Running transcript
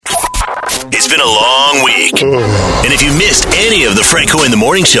It's been a long week. And if you missed any of the Franco in the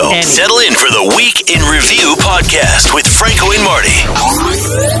Morning Show, settle in for the Week in Review podcast with Franco and Marty.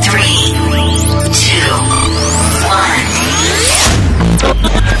 3, 2, 1.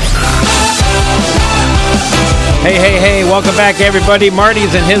 Hey, welcome back, everybody.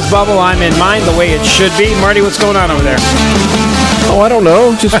 Marty's in his bubble. I'm in mine, the way it should be. Marty, what's going on over there? Oh, I don't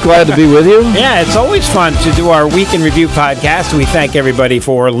know. Just glad to be with you. Yeah, it's always fun to do our Week in Review podcast. We thank everybody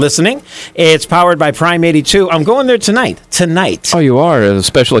for listening. It's powered by Prime 82. I'm going there tonight. Oh, you are? A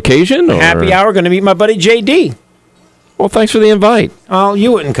special occasion? Or? Happy hour. Going to meet my buddy JD. Well, thanks for the invite. Oh,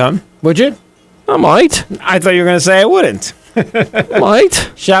 you wouldn't come, would you? I might. I thought you were going to say I wouldn't.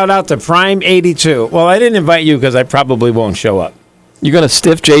 Might. Shout out to Prime 82. Well, I didn't invite you because I probably won't show up. You going to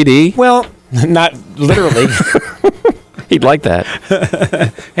stiff JD? Well, not literally. He'd like that.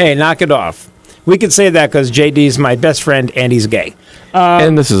 Hey, knock it off. We could say that because JD's my best friend and he's gay.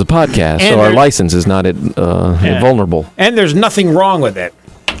 And this is a podcast, so our license is not vulnerable. And there's nothing wrong with it.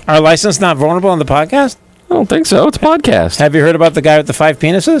 Our license not vulnerable on the podcast? I don't think so. It's a podcast. Have you heard about the guy with the 5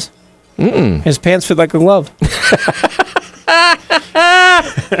 penises? Mm-mm. His pants fit like a glove.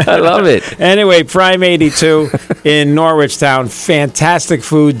 I love it. Anyway, Prime 82 in Norwich Town. Fantastic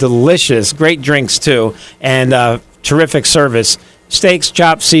food, delicious, great drinks too, and terrific service. Steaks,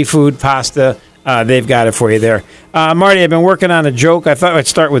 chops, seafood, pasta. They've got it for you there. Marty, I've been working on a joke. I thought I'd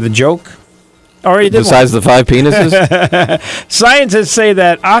start with a joke. Already did Besides the 5 penises? Scientists say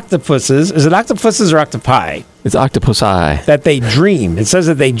that octopuses, is it octopuses or octopi? It's octopusi. That they dream. It says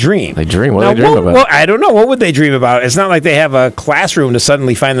that they dream. They dream? What do they dream about? Well, I don't know. What would they dream about? It's not like they have a classroom to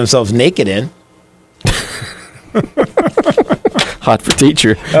suddenly find themselves naked in. Hot for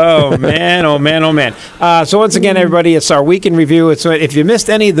teacher. Oh, man. So once again, everybody, it's our Week in Review. It's if you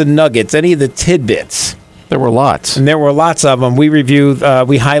missed any of the nuggets, any of the tidbits. There were lots. And there were lots of them. We review,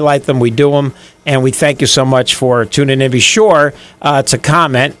 we highlight them, we do them, and we thank you so much for tuning in. Be sure to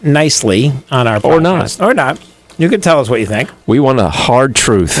comment nicely on our podcast. Or not. You can tell us what you think. We want a hard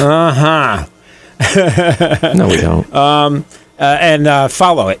truth. Uh-huh. No, we don't. And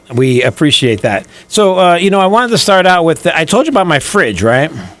follow it. We appreciate that. So, I wanted to start out with, I told you about my fridge, right?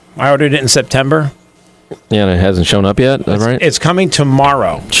 I ordered it in September. Yeah, and it hasn't shown up yet, right? It's coming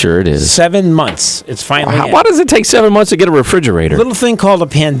tomorrow. Sure it is. 7 months. It's finally Why does it take 7 months to get a refrigerator? A little thing called a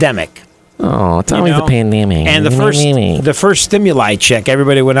pandemic. Oh, it's always the pandemic. And the first stimuli check,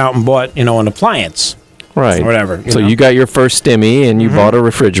 everybody went out and bought, an appliance. Right. Or whatever. So you got your first stimmy, and you bought a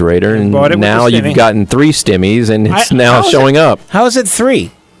refrigerator, and now you've gotten 3 stimmies, and it's now showing up. How is it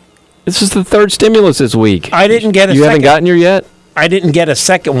 3? This is the 3rd stimulus this week. I didn't get a second. You haven't gotten your yet? I didn't get a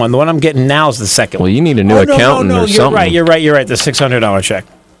second one. The one I'm getting now is the second one. Well, you need a new accountant or something. You're right. The $600 check.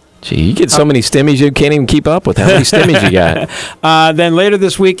 Gee, you get so many stimmies you can't even keep up with how many stimmies you got. Then later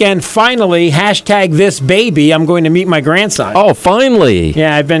this weekend, finally, #ThisBaby, I'm going to meet my grandson. Oh, finally.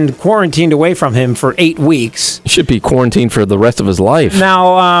 Yeah, I've been quarantined away from him for 8 weeks. He should be quarantined for the rest of his life.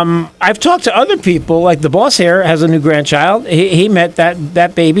 Now, I've talked to other people, like the boss here has a new grandchild. He met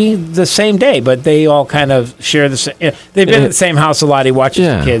that baby the same day, but they all kind of share the same. They've been in the same house a lot. He watches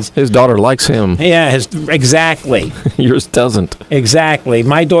the kids. His daughter likes him. Yeah, exactly. Yours doesn't. Exactly.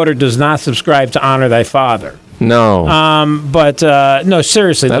 My daughter does not subscribe to Honor Thy Father. No. No,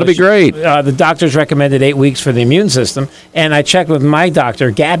 seriously. That'll be great. The doctors recommended 8 weeks for the immune system, and I checked with my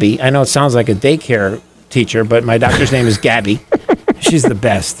doctor, Gabby. I know it sounds like a daycare teacher, but my doctor's name is Gabby. She's the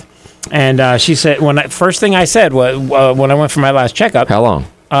best. And she said, first thing I said was, when I went for my last checkup. How long?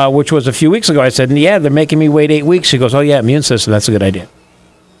 Which was a few weeks ago. I said, yeah, they're making me wait 8 weeks. She goes, oh, yeah, immune system. That's a good idea.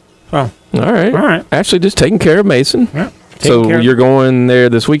 Well, all right. Actually, just taking care of Mason. Yeah. So you're going there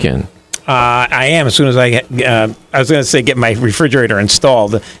this weekend? I am. As soon as I was going to say get my refrigerator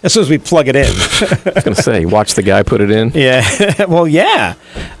installed. As soon as we plug it in. I was going to say, watch the guy put it in. Yeah. Well, yeah.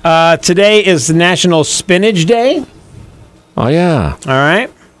 Today is National Spinach Day. Oh, yeah. All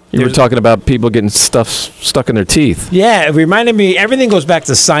right. You were talking about people getting stuff stuck in their teeth. Yeah, it reminded me, everything goes back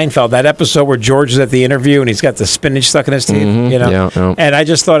to Seinfeld, that episode where George is at the interview and he's got the spinach stuck in his teeth, Yeah. And I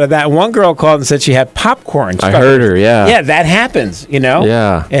just thought of that. One girl called and said she had popcorn stuck. I heard her, yeah. Yeah, that happens,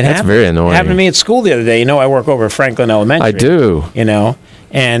 Yeah, that's very annoying. It happened to me at school the other day. I work over at Franklin Elementary. I do.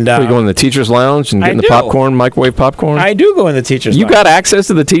 And you go in the teacher's lounge and getting the popcorn, microwave popcorn? I do go in the teacher's lounge. You got access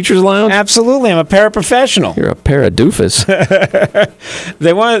to the teacher's lounge? Absolutely. I'm a paraprofessional. You're a paradoofus.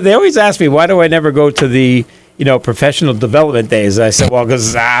 They always ask me, why do I never go to the professional development days. I said, well,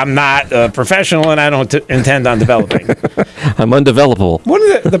 because I'm not a professional and I don't intend on developing. I'm undevelopable.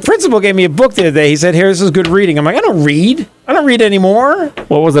 The principal gave me a book the other day. He said, here, this is good reading. I'm like, I don't read anymore.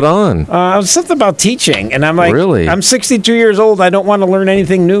 What was it on? It was something about teaching. And I'm like, really? I'm 62 years old. I don't want to learn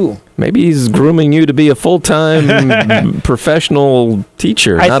anything new. Maybe he's grooming you to be a full-time professional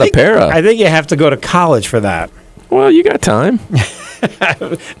teacher, not a para. I think you have to go to college for that. Well, you got time.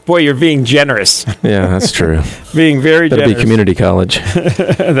 Boy, you're being generous. Yeah, that's true. Being very That'll generous. be community college.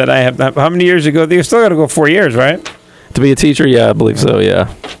 That I have. How many years ago? You still got to go 4 years, right? To be a teacher, yeah, I believe so,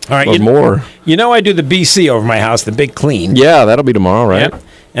 yeah. All right. Or more. I do the BC over my house, the big clean. Yeah, that'll be tomorrow, right? Yep.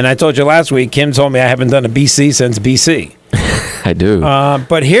 And I told you last week, Kim told me I haven't done a BC since BC. I do.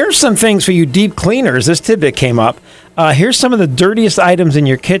 But here's some things for you deep cleaners. This tidbit came up. Here's some of the dirtiest items in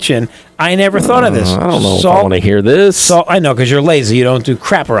your kitchen. I never thought of this. I don't know if I want to hear this. I know, because you're lazy. You don't do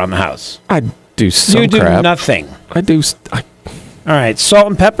crap around the house. I do some crap. You do nothing. I do. All right. Salt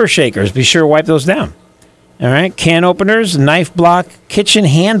and pepper shakers. Be sure to wipe those down. All right. Can openers, knife block, kitchen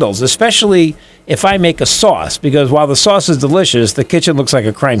handles, especially if I make a sauce, because while the sauce is delicious, the kitchen looks like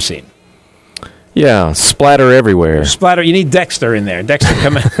a crime scene. Yeah, splatter everywhere. Splatter. You need Dexter in there. Dexter,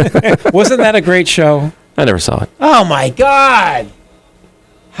 come in. Wasn't that a great show? I never saw it. Oh, my God.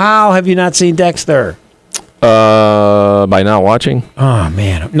 How have you not seen Dexter? By not watching? Oh,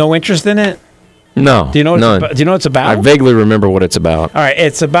 man. No interest in it? No. Do you know what it's about? I vaguely remember what it's about. All right.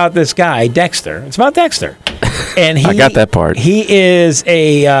 It's about this guy, Dexter. It's about Dexter. And I got that part. He is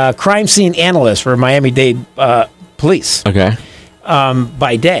a crime scene analyst for Miami-Dade police. Okay.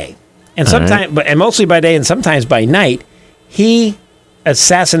 By day. And sometimes, and mostly by day and sometimes by night, he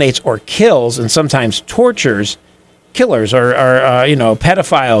assassinates or kills and sometimes tortures killers or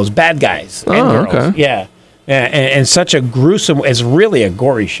pedophiles, bad guys, and girls. Okay. Yeah. And such a gruesome, it's really a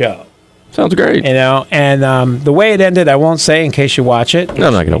gory show. Sounds great. And the way it ended, I won't say in case you watch it. No,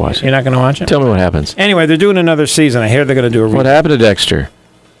 I'm not going to watch it. You're not going to watch it? Tell me what happens. Anyway, they're doing another season. I hear they're going to do a What happened to Dexter?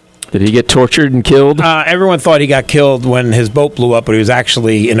 Did he get tortured and killed? Everyone thought he got killed when his boat blew up, but he was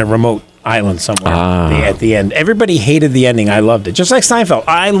actually in a remote island somewhere at the end. Everybody hated the ending. I loved it. Just like Seinfeld.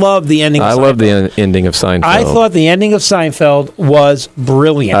 I loved the ending of Seinfeld. I loved the ending of Seinfeld. I thought the ending of Seinfeld was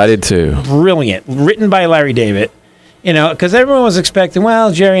brilliant. I did too. Brilliant. Written by Larry David. Because everyone was expecting,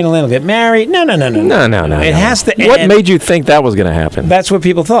 well, Jerry and Elaine will get married. No. It has to end. What made you think that was going to happen? That's what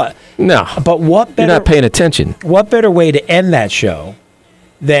people thought. No. But what better... You're not paying attention. What better way to end that show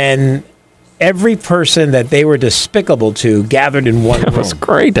than every person that they were despicable to gathered in one room? It was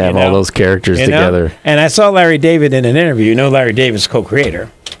great to have all those characters together. And I saw Larry David in an interview. Larry David's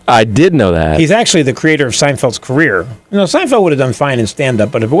co-creator. I did know that. He's actually the creator of Seinfeld's career. Seinfeld would have done fine in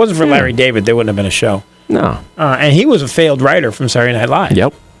stand-up, but if it wasn't for Larry David, there wouldn't have been a show. No. And he was a failed writer from Saturday Night Live.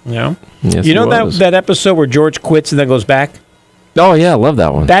 Yep. Yes, that episode where George quits and then goes back? Oh, yeah, I love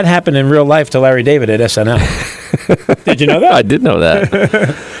that one. That happened in real life to Larry David at SNL. Did you know that? I did know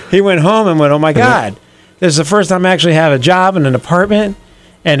that. He went home and went, oh, my God, this is the first time I actually have a job in an apartment.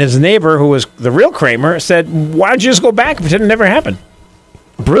 And his neighbor, who was the real Kramer, said, why don't you just go back and pretend it never happened?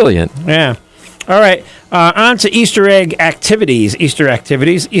 Brilliant. Yeah. All right. On to Easter egg activities. Easter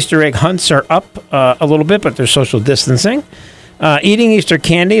egg hunts are up a little bit, but they're social distancing. Eating Easter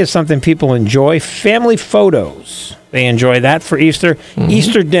candy is something people enjoy. Family photos. They enjoy that for Easter. Mm-hmm.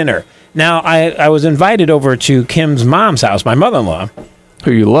 Easter dinner. Now, I was invited over to Kim's mom's house, my mother-in-law.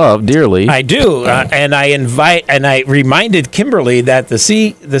 Who you love dearly. I do. And I reminded Kimberly that the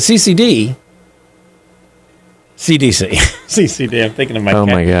CCD... CDC. CCD. I'm thinking of my... Oh,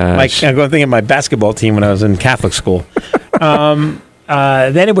 my gosh. I'm thinking of my basketball team when I was in Catholic school.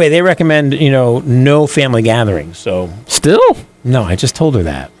 Anyway, they recommend, no family gatherings. So Still? No, I just told her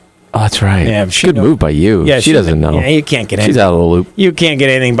that. Oh, that's right. Yeah, good move by you. Yeah, she doesn't know. Yeah, you can't get anything. She's out of the loop. You can't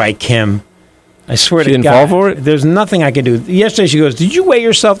get anything by Kim. I swear to God. She didn't fall for it? There's nothing I can do. Yesterday she goes, did you weigh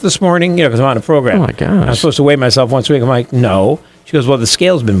yourself this morning? Because I'm on a program. Oh, my gosh. I'm supposed to weigh myself once a week. I'm like, no. She goes, well, the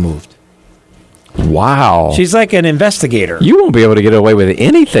scale's been moved. Wow. She's like an investigator. You won't be able to get away with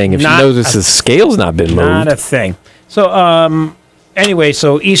anything if she knows the scale's not been moved. Not a thing. So, anyway,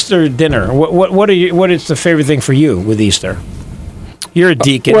 so Easter dinner. What is the favorite thing for you with Easter? You're a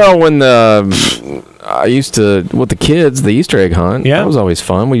deacon. Well, when I used to, with the kids, the Easter egg hunt, that was always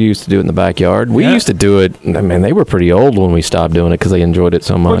fun. We used to do it in the backyard. We used to do it, they were pretty old when we stopped doing it because they enjoyed it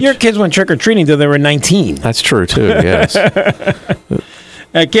so much. Well, your kids went trick-or-treating until they were 19. That's true, too, yes.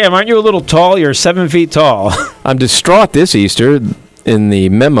 Cam, aren't you a little tall? You're 7 feet tall. I'm distraught this Easter in the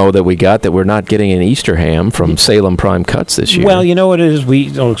memo that we got that we're not getting an Easter ham from Salem Prime Cuts this year. Well, you know what it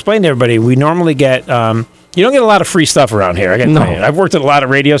is? I'll explain to everybody. We normally get You don't get a lot of free stuff around here. I got to No. tell you. I've worked at a lot of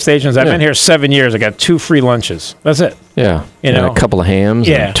radio stations. I've Yeah. been here 7 years. I got 2 free lunches. That's it. Yeah. You know. And a couple of hams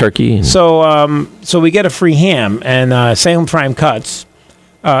and turkey. And So we get a free ham and Salem Prime Cuts.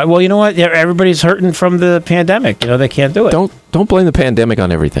 Well, you know what? Yeah, everybody's hurting from the pandemic. You know, they can't do it. don't blame the pandemic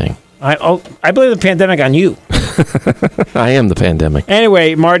on everything. I blame the pandemic on you. I am the pandemic.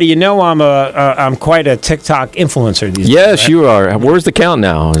 Anyway, Marty, you know I'm quite a TikTok influencer these days. Yes, right? you are. Where's the count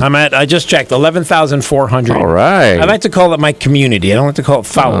now? I just checked 11,400. All right. I like to call it my community. I don't like to call it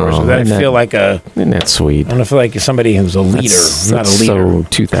followers. Oh, I feel like Isn't that sweet? I don't feel like somebody who's a leader, not a leader. So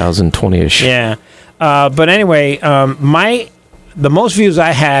 2020ish. Yeah. But anyway, the most views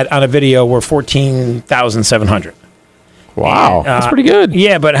I had on a video were 14,700. Wow, that's pretty good.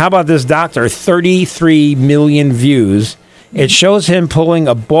 Yeah, but how about this doctor? 33 million views. It shows him pulling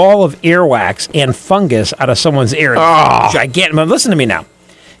a ball of earwax and fungus out of someone's ear. Gigantic. But listen to me now.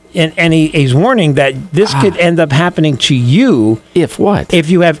 And he's warning that this could end up happening to you If what? if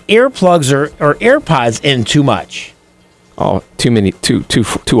you have earplugs or AirPods in too much. Oh, too many, too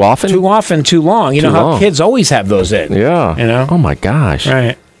often? Too often, too long. You know Too how long. kids always have those in. Yeah. You know? Oh my gosh.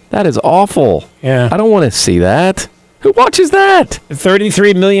 Right. That is awful. Yeah. I don't want to see that. Who watches that?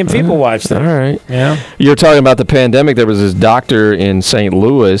 33 million people watched All it. right. Yeah. You're talking about the pandemic. There was this doctor in St.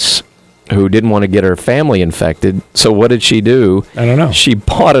 Louis who didn't want to get her family infected. So what did she do? I don't know. She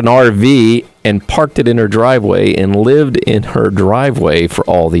bought an RV and parked it in her driveway and lived in her driveway for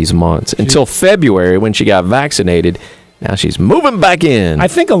all these months until February when she got vaccinated. Now she's moving back in. I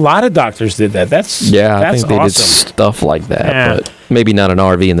think a lot of doctors did that. That's I think they did awesome. stuff like that. Yeah. But maybe not an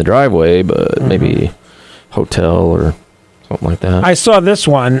RV in the driveway, but maybe hotel or something like that. I saw this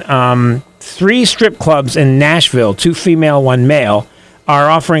one. 3 strip clubs in Nashville, 2 female, 1 male, are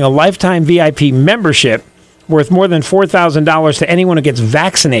offering a lifetime VIP membership worth more than $4,000 to anyone who gets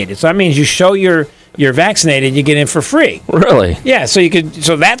vaccinated. So that means you show you're vaccinated, you get in for free. Really? Yeah,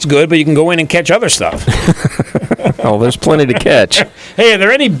 so that's good, but you can go in and catch other stuff. Oh, there's plenty to catch. Hey, are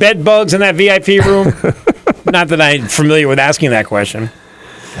there any bed bugs in that VIP room? Not that I'm familiar with asking that question.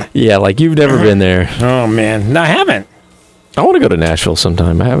 Yeah, like you've never been there. Oh man, no, I haven't. I want to go to Nashville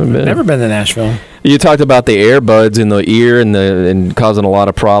sometime. I haven't been. Never been to Nashville. You talked about the earbuds in the ear and causing a lot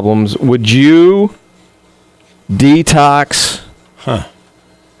of problems. Would you detox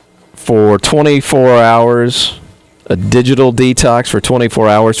for 24 hours, a digital detox for 24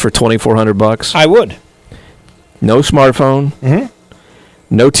 hours for $2,400? I would. No smartphone,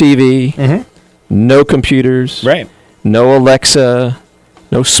 no TV, no computers, Right. no Alexa,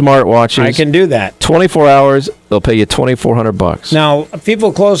 no smartwatches. I can do that. 24 hours, they'll pay you $2,400. Now,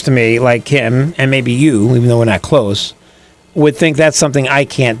 people close to me, like Kim, and maybe you, even though we're not close, would think that's something I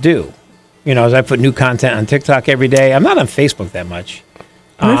can't do. You know, as I put new content on TikTok every day. I'm not on Facebook that much.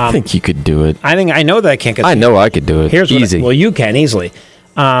 I think you could do it. I know that I can't. I know I could do it. Here's easy. Well, you can easily.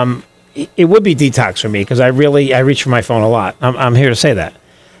 It would be detox for me because I reach for my phone a lot. I'm here to say that.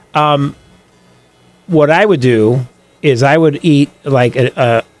 What I would do is I would eat like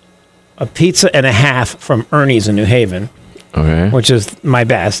a pizza and a half from Ernie's in New Haven, Okay. which is my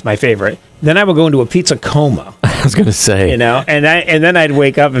favorite. Then I would go into a pizza coma, I was gonna say, you know, and then I'd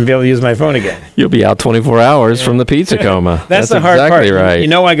wake up and be able to use my phone again. you'll be out 24 hours from the pizza coma. That's the hard exactly part. right. You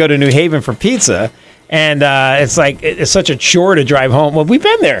know, I go to New Haven for pizza, and it's like it's such a chore to drive home. Well, we've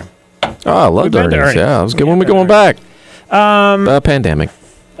been there. Oh, I love We've been to Ernie's. Ernie's. Yeah, it was good when we going back. Pandemic.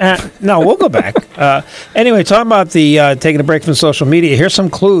 No, we'll go back. Anyway, talking about the taking a break from social media, here's some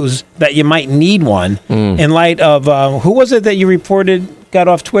clues that you might need one in light of who was it that you reported got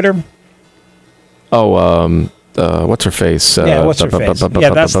off Twitter? Oh, what's her face? Yeah, what's her face? Yeah,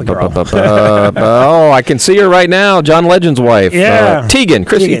 that's the girl. Oh, I can see her right now. John Legend's wife. Yeah. Tegan,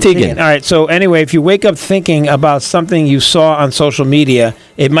 Chrissy Teigen. All right, so anyway, if you wake up thinking about something you saw on social media,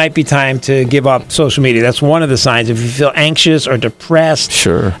 it might be time to give up social media. That's one of the signs. If you feel anxious or depressed.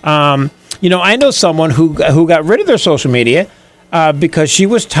 Sure. You know, I know someone who got rid of their social media because she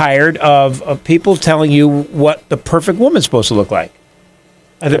was tired of people telling you what the perfect woman's supposed to look like.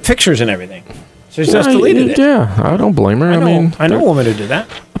 The pictures and everything. So she just deleted it. Yeah, I don't blame her. I mean, I know a woman who did that.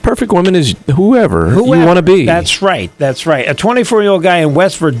 a perfect woman is whoever you want to be. That's right. That's right. A 24-year-old guy in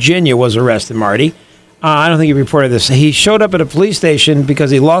West Virginia was arrested, Marty. I don't think he reported this. He showed up at a police station because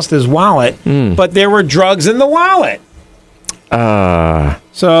he lost his wallet, but there were drugs in the wallet.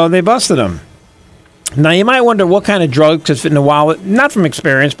 So they busted him. Now, you might wonder what kind of drugs could fit in the wallet. Not from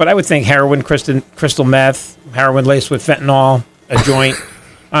experience, but I would think heroin, crystal meth, heroin laced with fentanyl, a joint.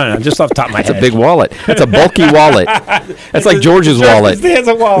 I don't know, just off the top of my head. That's a big wallet. That's a bulky wallet. That's like George's wallet.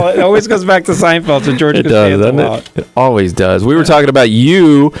 Costanza wallet. It always goes back to Seinfeld. So George Costanza wallet. It always does. We were talking about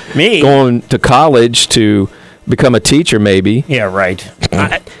you going to college to become a teacher, maybe. Yeah, right.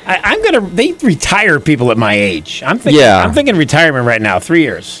 They retire people at my age. I'm thinking retirement right now, 3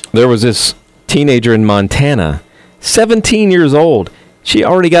 years. There was this teenager in Montana, 17 years old. She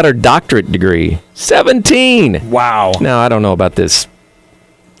already got her doctorate degree. 17. Wow. Now, I don't know about this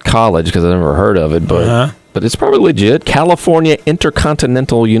college because I've never heard of it, but it's probably legit. California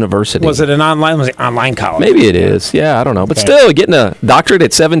Intercontinental University. Was it an online college? Maybe it is. Yeah, I don't know. But still, getting a doctorate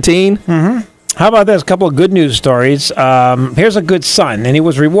at 17? Mm-hmm. How about this? A couple of good news stories. Here's a good son, and he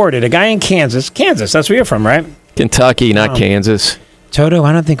was rewarded. A guy in Kansas. Kansas, that's where you're from, right? Kentucky, not Kansas. Toto,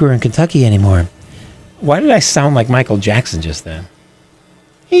 I don't think we're in Kentucky anymore. Why did I sound like Michael Jackson just then?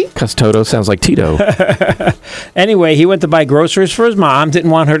 Because Toto sounds like Tito. Anyway, he went to buy groceries for his mom.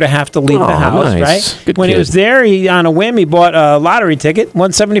 Didn't want her to have to leave the house, nice. right? Good when kid. he was there, he on a whim, he bought a lottery ticket,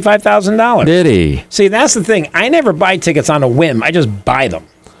 won $75,000. Did he? See, that's the thing. I never buy tickets on a whim. I just buy them.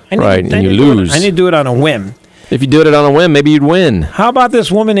 And you lose. I need to do it on a whim. If you do it on a whim, maybe you'd win. How about this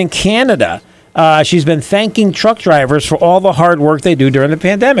woman in Canada? She's been thanking truck drivers for all the hard work they do during the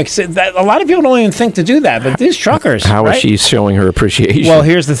pandemic. So a lot of people don't even think to do that, but these truckers. How is she showing her appreciation? Well,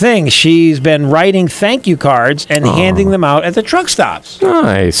 here's the thing. She's been writing thank you cards and handing them out at the truck stops.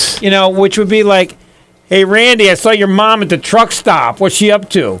 Nice. You know, which would be like, hey, Randy, I saw your mom at the truck stop. What's she up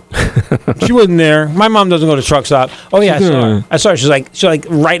to? She wasn't there. My mom doesn't go to truck stop. Oh, yeah, I saw her. I saw her. She's like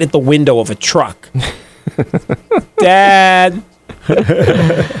right at the window of a truck. Dad.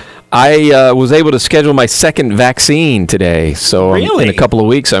 I was able to schedule my second vaccine today. So Really? in a couple of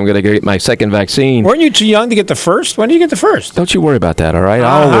weeks, I'm going to get my second vaccine. Weren't you too young to get the first? When did you get the first? Don't you worry about that, all right?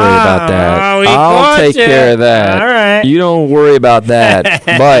 I'll worry about that. we I'll caught take you. care of that. All right. You don't worry about that.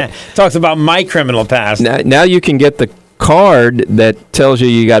 But Talks about my criminal past. now you can get the card that tells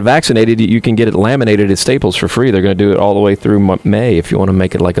you got vaccinated. You can get it laminated at Staples for free. They're going to do it all the way through May if you want to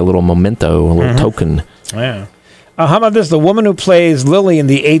make it like a little memento, a little token. Yeah. How about this? The woman who plays Lily in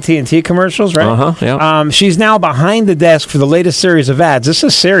the AT&T commercials, right? Yeah. She's now behind the desk for the latest series of ads. This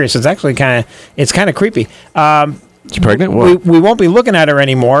is serious. It's actually kind of creepy. She's pregnant? We won't be looking at her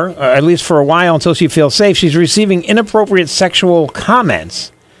anymore, at least for a while, until she feels safe. She's receiving inappropriate sexual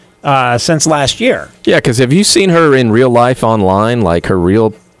comments since last year. Yeah, because have you seen her in real life online? Like her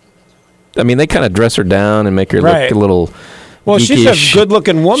real... I mean, they kind of dress her down and make her look a little Well, geekish. she's a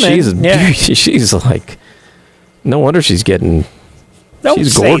good-looking woman. She's like... No wonder she's getting...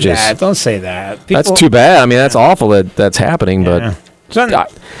 she's say gorgeous. That. Don't say that. That's too bad. I mean, that's awful that that's happening, but...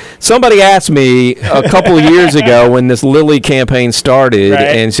 Somebody asked me a couple of years ago when this Lily campaign started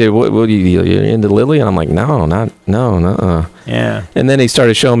and said, "What you're into Lily?" And I'm like, no. Yeah. And then he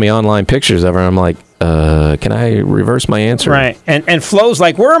started showing me online pictures of her. I'm like, can I reverse my answer? Right. And Flo's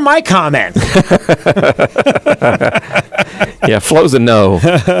like, where are my comments? Yeah, Flo's a no.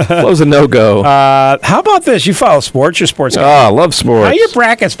 Flo's a no-go. How about this? You follow sports? You're a sports guy. Oh, I love sports. How are your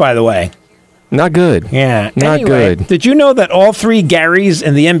brackets, by the way? Not good. Yeah. Not anyway, good. Did you know that all three Garys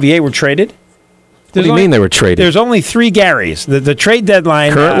in the NBA were traded? What do you mean they were traded? There's only three Garys. The trade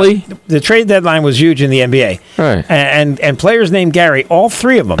deadline... Currently? The trade deadline was huge in the NBA. Right. And players named Gary, all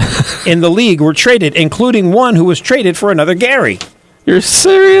three of them in the league were traded, including one who was traded for another Gary. You're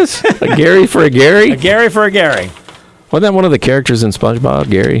serious? A Gary for a Gary? A Gary for a Gary. Wasn't that one of the characters in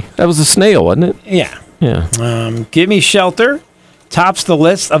SpongeBob, Gary? That was a snail, wasn't it? Yeah. Yeah. Give Me Shelter tops the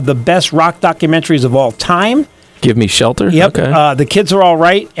list of the best rock documentaries of all time. Give Me Shelter? Yep. Okay. The Kids Are All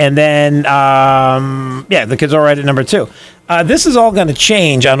Right. And then, The Kids Are All Right at number 2. This is all going to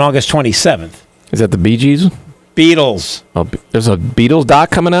change on August 27th. Is that the Bee Gees? Beatles. Oh, there's a Beatles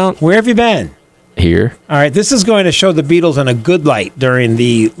doc coming out? Where have you been? Here. All right. This is going to show the Beatles in a good light during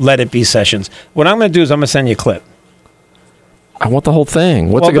the Let It Be sessions. What I'm going to do is I'm going to send you a clip. I want the whole thing.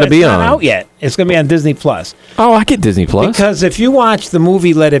 What's it going to be on? It's not out yet. It's going to be on Disney Plus. Oh, I get Disney Plus. Because if you watch the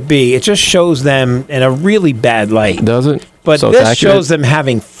movie Let It Be, it just shows them in a really bad light. Does it? But so this shows them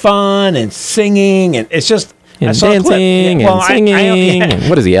having fun and singing, and it's just... And I saw a clip. dancing and singing. And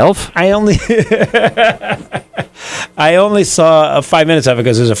what is he, Elf? I only saw 5 minutes of it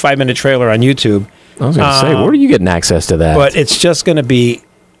because there's a 5-minute trailer on YouTube. I was going to say, where are you getting access to that? But it's just going to be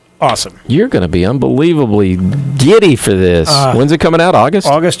awesome. You're going to be unbelievably giddy for this. When's it coming out? August?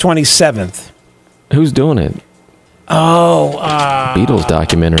 August 27th. Who's doing it? Oh. Beatles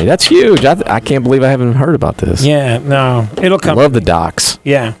documentary. That's huge. I can't believe I haven't heard about this. Yeah, no. It'll come. I love the docs.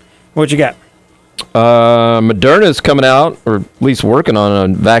 Yeah. What you got? Moderna's coming out, or at least working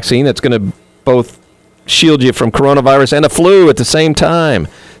on a vaccine that's going to both shield you from coronavirus and the flu at the same time,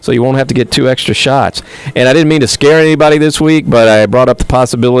 so you won't have to get 2 extra shots. And I didn't mean to scare anybody this week, but I brought up the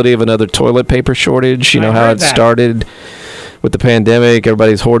possibility of another toilet paper shortage. You know how it started with the pandemic,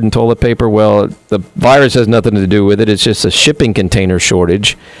 everybody's hoarding toilet paper. Well, the virus has nothing to do with it. It's just a shipping container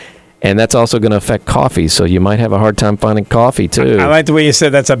shortage. And that's also going to affect coffee, so you might have a hard time finding coffee, too. I like the way you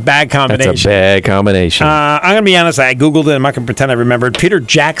said that's a bad combination. That's a bad combination. I'm going to be honest. I Googled it. I'm not going to pretend I remembered. Peter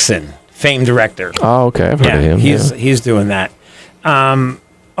Jackson, famed director. Oh, okay. I've heard of him. He's doing that.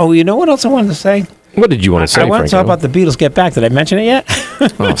 You know what else I wanted to say? What did you want to say, I want to talk about the Beatles Get Back. Did I mention it yet?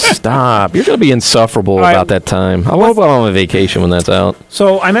 Oh, stop. You're going to be insufferable about that time. I won't go on a vacation when that's out.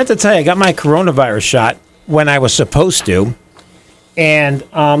 So I meant to tell you, I got my coronavirus shot when I was supposed to. And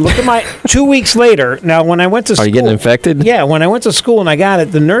look at my 2 weeks later. Now, when I went to school. Are you getting infected? Yeah, when I went to school and I got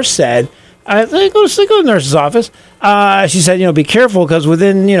it, the nurse said, go to the nurse's office. She said, be careful because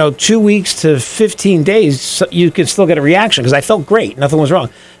within, 2 weeks to 15 days, you can still get a reaction because I felt great. Nothing was wrong.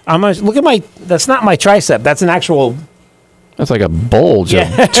 Look at that's not my tricep. That's an actual. That's like a bulge,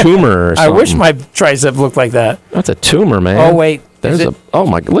 a tumor or something. I wish my tricep looked like that. That's a tumor, man. Oh, wait. Oh,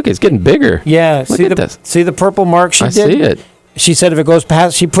 my, look, it's getting bigger. Yeah. Look at this. See the purple mark she did? I see it. She said if it goes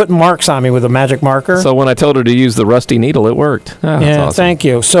past, she put marks on me with a magic marker. So when I told her to use the rusty needle, it worked. Oh, that's awesome. Thank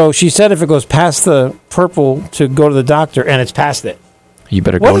you. So she said if it goes past the purple to go to the doctor, and it's past it. You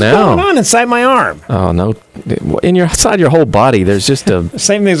better go now. What's going on inside my arm? Oh, no. Inside your whole body, there's just a...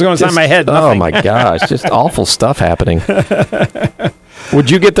 Same thing's going inside my head. Nothing. Oh, my gosh. Just awful stuff happening. Would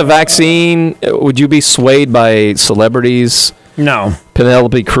you get the vaccine? Would you be swayed by celebrities? No.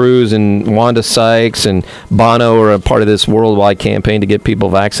 Penelope Cruz and Wanda Sykes and Bono are a part of this worldwide campaign to get people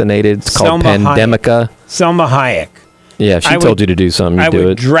vaccinated. It's called Pandemica. Selma Hayek. Yeah, if she told you to do something, you'd do it. I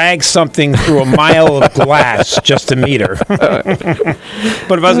would drag something through a mile of glass just to meet her. But if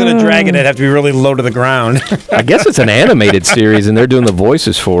I was going to drag it, it'd have to be really low to the ground. I guess it's an animated series, and they're doing the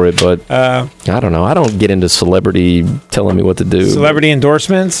voices for it, but I don't know. I don't get into celebrity telling me what to do. Celebrity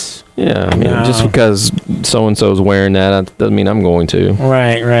endorsements? Yeah, I mean, just because so-and-so is wearing that doesn't mean I'm going to.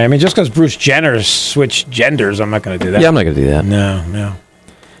 Right. I mean, just because Bruce Jenner switched genders, I'm not going to do that. Yeah, I'm not going to do that. No.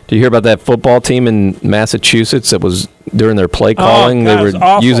 Did you hear about that football team in Massachusetts that was during their play calling? They were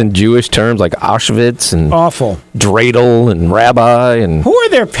using Jewish terms like Auschwitz and dreidel and rabbi and. Who are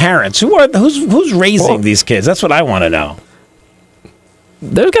their parents? Who's raising these kids? That's what I want to know.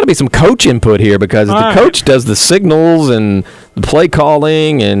 There's got to be some coach input here because the coach does the signals and the play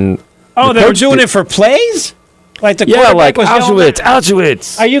calling and. Oh, they were doing it for plays? Like the quarterback was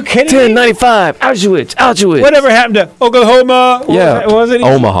Auschwitz. Are you kidding me? 1095, Auschwitz. Whatever happened to Oklahoma? Yeah. Was it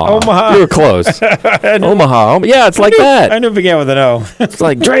Omaha. You were close. Omaha. Yeah, it's like that. I knew it began with an O. It's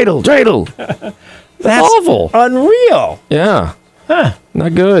like dreidel. That's awful. Unreal. Yeah. Huh.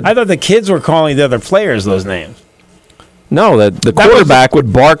 Not good. I thought the kids were calling the other players those names. No, the quarterback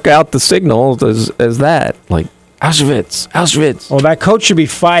would bark out the signals as that. Like, Auschwitz. Well, that coach should be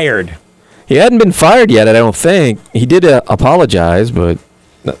fired. He hadn't been fired yet, I don't think. He did apologize, but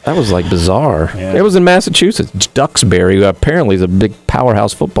that was like bizarre. Yeah. It was in Massachusetts. Duxbury, who apparently is a big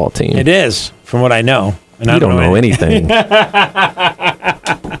powerhouse football team. It is, from what I know. And you don't know anything.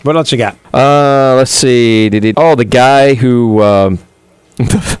 What else you got? Let's see. The guy who,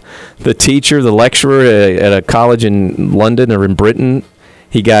 the teacher, the lecturer at a college in London or in Britain,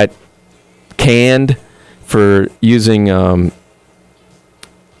 he got canned for using...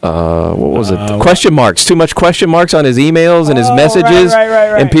 what was it? Question marks. Too much question marks on his emails and his messages.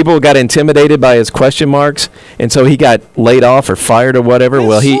 Right. And people got intimidated by his question marks. And so he got laid off or fired or whatever.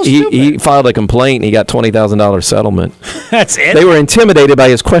 Well, he filed a complaint and he got $20,000 settlement. That's it? They were intimidated by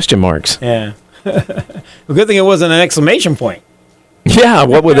his question marks. Yeah. Well, good thing it wasn't an exclamation point. Yeah,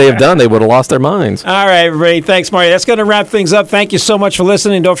 what would they have done? They would have lost their minds. All right, everybody. Thanks, Marty. That's going to wrap things up. Thank you so much for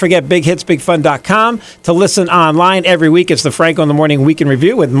listening. Don't forget BigHitsBigFun.com to listen online every week. It's the Franco in the Morning Week in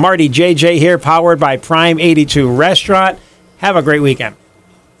Review with Marty JJ here, powered by Prime 82 Restaurant. Have a great weekend.